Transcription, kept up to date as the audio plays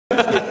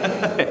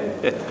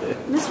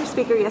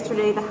Speaker,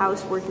 yesterday the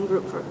House working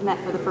group met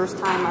for the first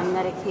time on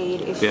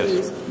Medicaid issues.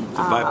 Yes,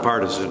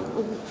 bipartisan.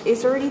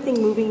 Is there anything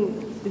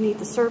moving beneath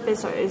the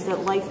surface, or is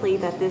it likely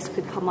that this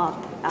could come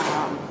up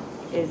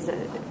as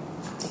a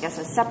a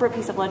separate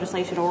piece of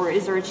legislation, or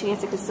is there a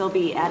chance it could still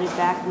be added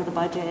back into the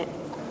budget?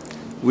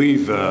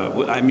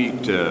 I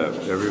meet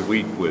every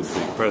week with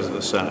the President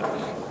of the Senate.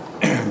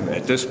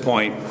 At this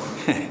point,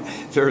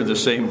 they're in the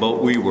same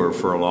boat we were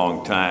for a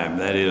long time.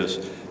 That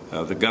is,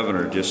 the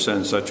governor just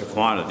sends such a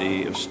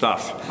quantity of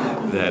stuff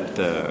that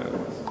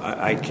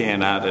I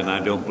cannot, and I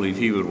don't believe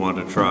he would want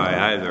to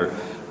try either,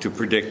 to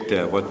predict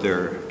what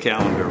their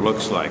calendar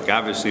looks like.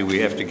 Obviously, we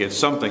have to get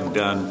something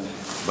done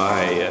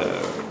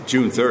by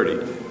June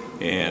 30,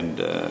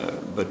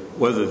 but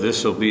whether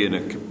this will be in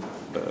a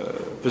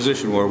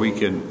position where we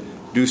can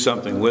do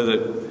something with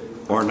it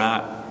or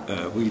not,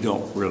 we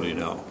don't really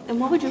know. And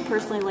what would you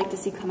personally like to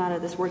see come out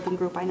of this working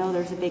group? I know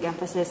there's a big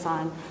emphasis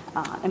on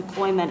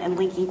employment and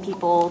linking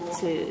people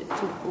to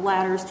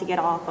ladders to get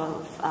off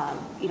of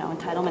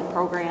entitlement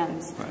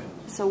programs. Right.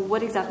 So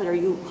what exactly are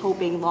you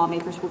hoping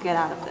lawmakers will get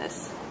out of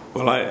this?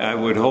 Well, I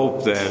would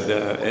hope that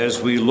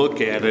as we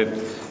look at it,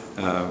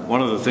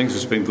 one of the things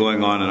that's been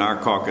going on in our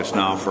caucus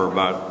now for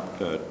about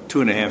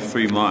 2.5,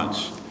 3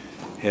 months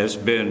has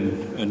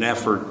been an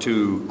effort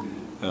to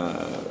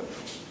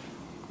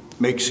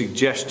make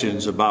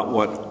suggestions about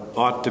what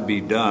ought to be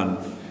done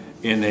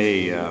in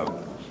a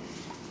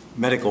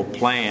medical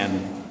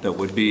plan that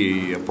would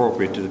be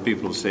appropriate to the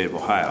people of the state of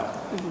Ohio.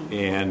 Mm-hmm.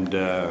 And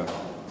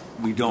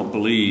we don't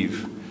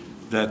believe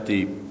that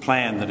the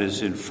plan that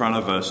is in front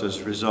of us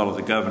as a result of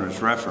the governor's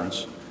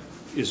reference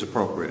is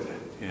appropriate.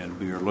 And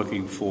we are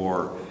looking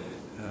for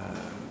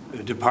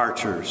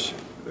departures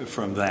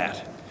from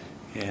that.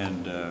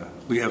 And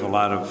we have a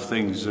lot of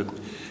things that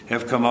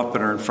have come up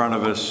and are in front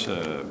of us.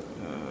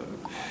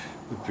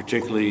 We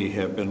particularly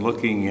have been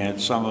looking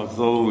at some of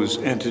those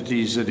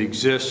entities that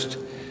exist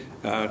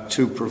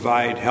to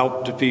provide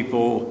help to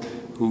people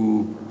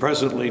who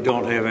presently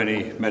don't have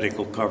any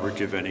medical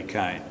coverage of any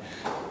kind.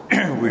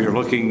 We are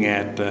looking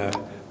at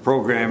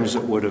programs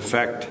that would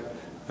affect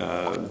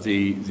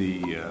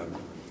the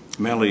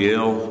mentally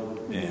ill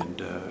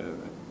and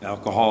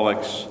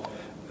alcoholics.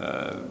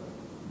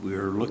 We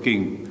are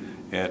looking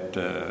at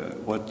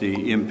what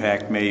the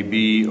impact may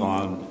be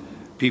on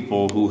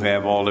people who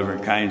have all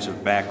different kinds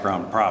of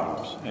background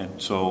problems.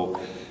 And so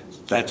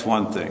that's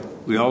one thing.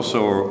 We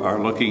also are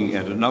looking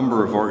at a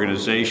number of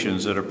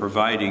organizations that are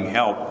providing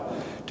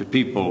help to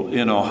people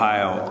in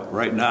Ohio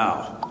right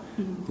now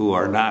who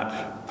are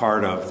not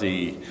part of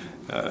the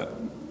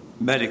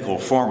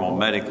formal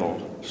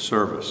medical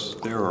service.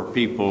 There are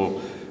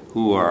people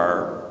who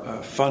are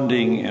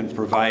funding and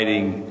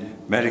providing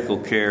medical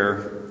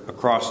care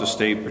across the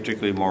state,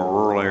 particularly more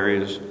rural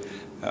areas.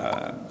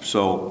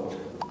 So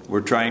we're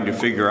trying to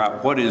figure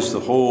out what is the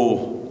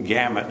whole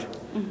gamut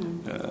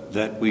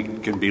that we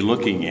can be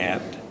looking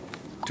at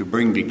to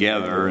bring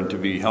together and to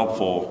be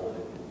helpful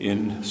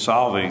in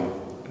solving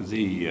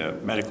the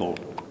medical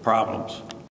problems.